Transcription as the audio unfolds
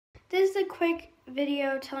This is a quick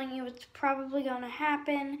video telling you what's probably going to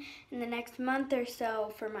happen in the next month or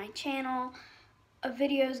so for my channel. A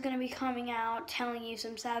video is going to be coming out telling you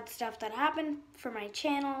some sad stuff that happened for my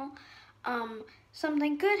channel.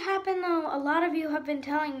 Something good happened though. A lot of you have been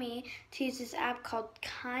telling me to use this app called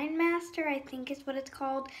KindMaster, I think is what it's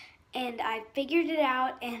called. And I figured it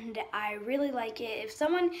out and I really like it. If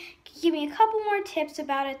someone could give me a couple more tips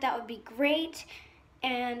about it, that would be great.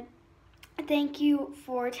 And thank you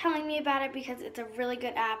for telling me about it because it's a really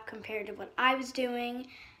good app compared to what I was doing.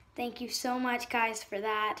 Thank you so much, guys, for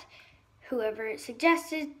that. Whoever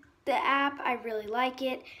suggested the app, I really like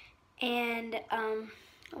it. And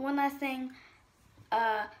one last thing,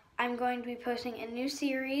 I'm going to be posting a new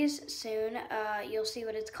series soon. You'll see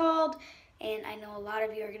what it's called. And I know a lot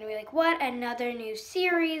of you are going to be like, what? Another new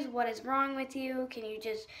series? What is wrong with you? Can you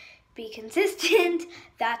just be consistent?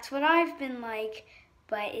 That's what I've been like.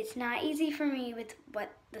 But it's not easy for me with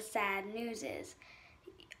what the sad news is.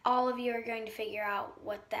 All of you are going to figure out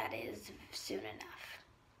what that is soon enough.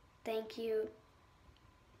 Thank you.